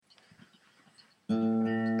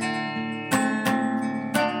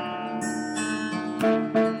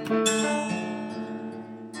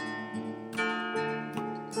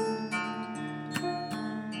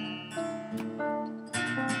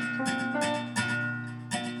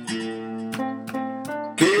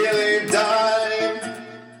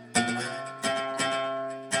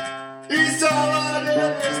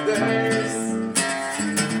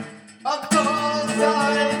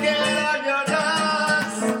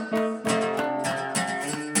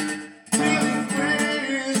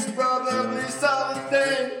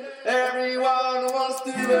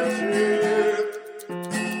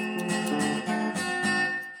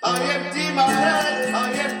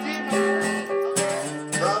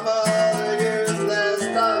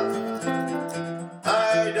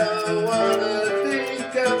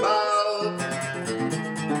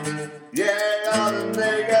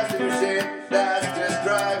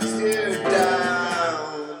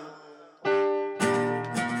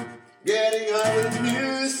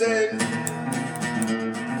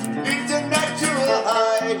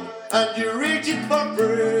and you're reaching for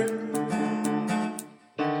fruit.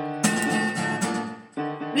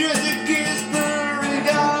 Music is pouring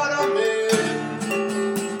out of it.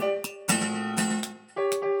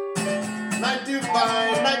 9 to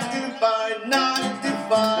 5, 9 to 5, 9 to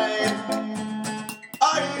 5.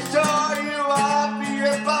 Are you sure you are happy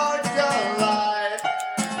about your life?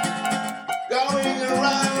 Going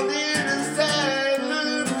around in the same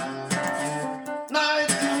loop. 9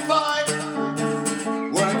 to 5,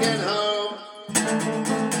 working home.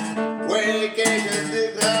 Vacation to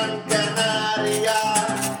Gran Canaria.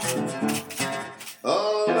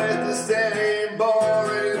 Always the same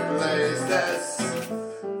boring places.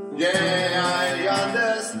 Yeah, I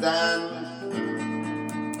understand.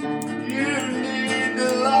 You need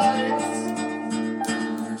the lights.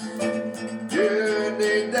 You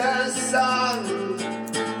need the sun.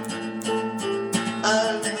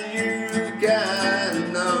 And you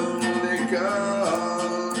can only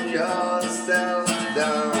calm yourself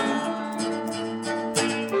down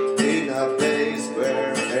in a place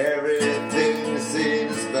where everything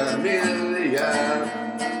seems familiar.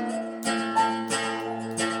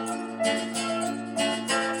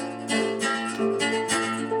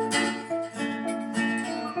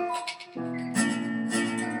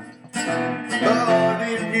 But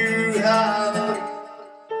if you have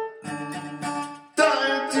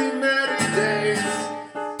time to meditate,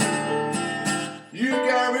 you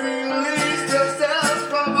can release yourself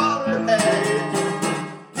from all the hate.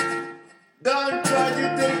 Don't try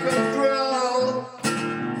to take control.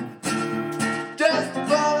 Just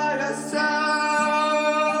follow yourself.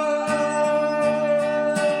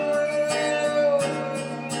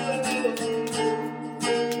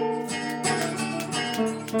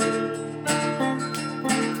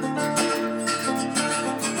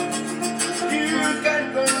 You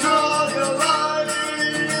can control your life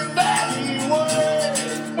in any way.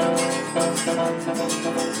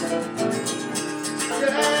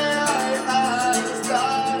 Yeah, I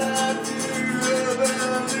started to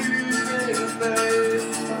believe in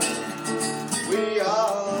faith. We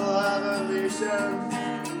all have a mission.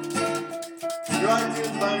 Try to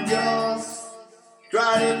find yours.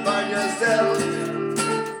 Try to find yourself.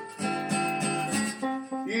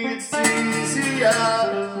 It's easier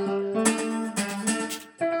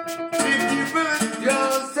if you put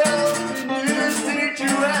yourself in new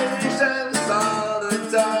situations all the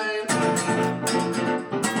time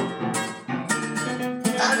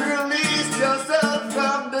and release yourself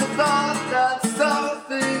from the thought that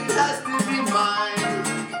something has to be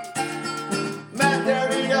mine.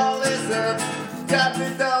 Materialism,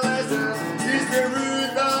 capitalism is the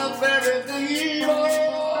root of everything evil.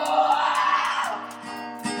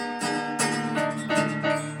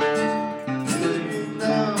 Do you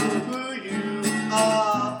know who you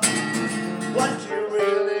are? What you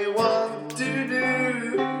really want to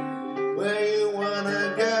do? Where you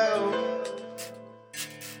wanna go?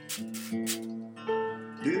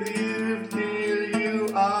 Do you feel you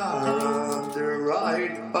are on the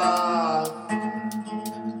right path?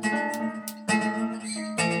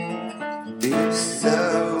 If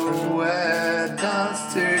so, where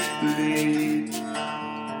does it lead?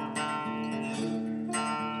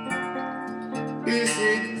 Is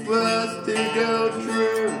it worth to go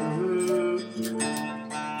through?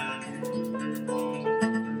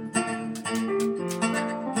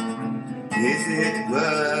 Is it worth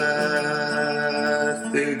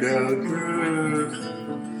to go through?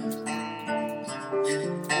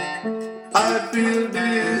 I feel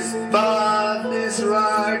this path is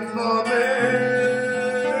right for me.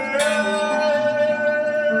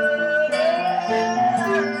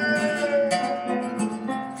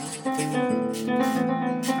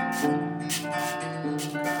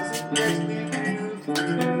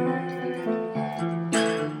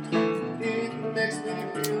 It makes me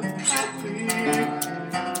feel happy.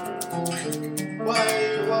 Why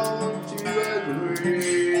won't you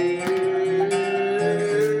agree?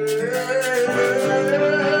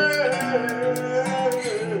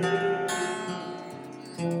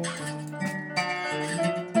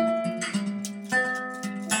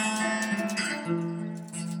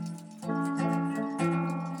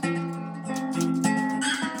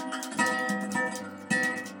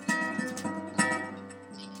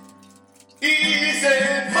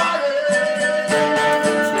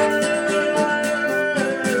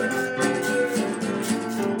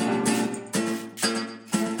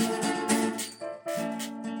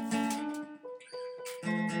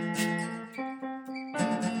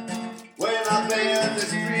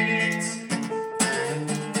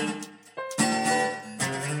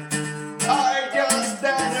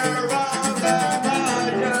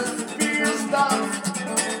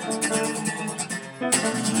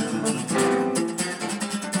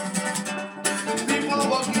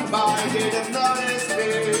 They didn't notice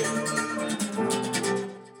me.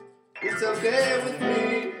 It's okay with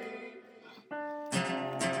me.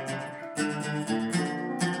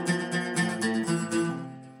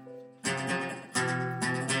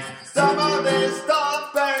 Somebody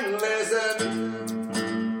stop and listen.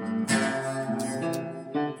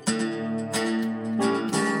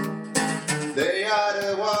 They are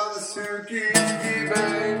the ones who keep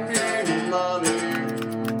giving me money.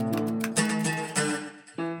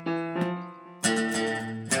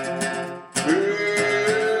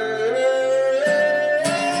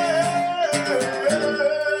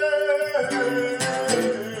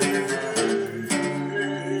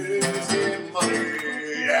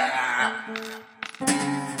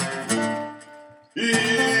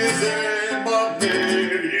 Easy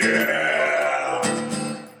money, yeah.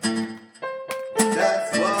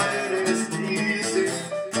 That's why it is easy.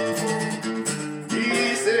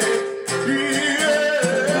 Easy,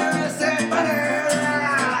 easy money.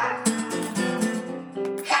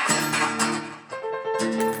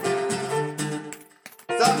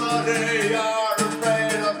 Somebody are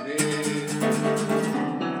afraid of me.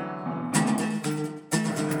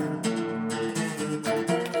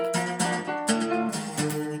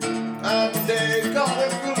 And they call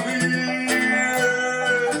it police.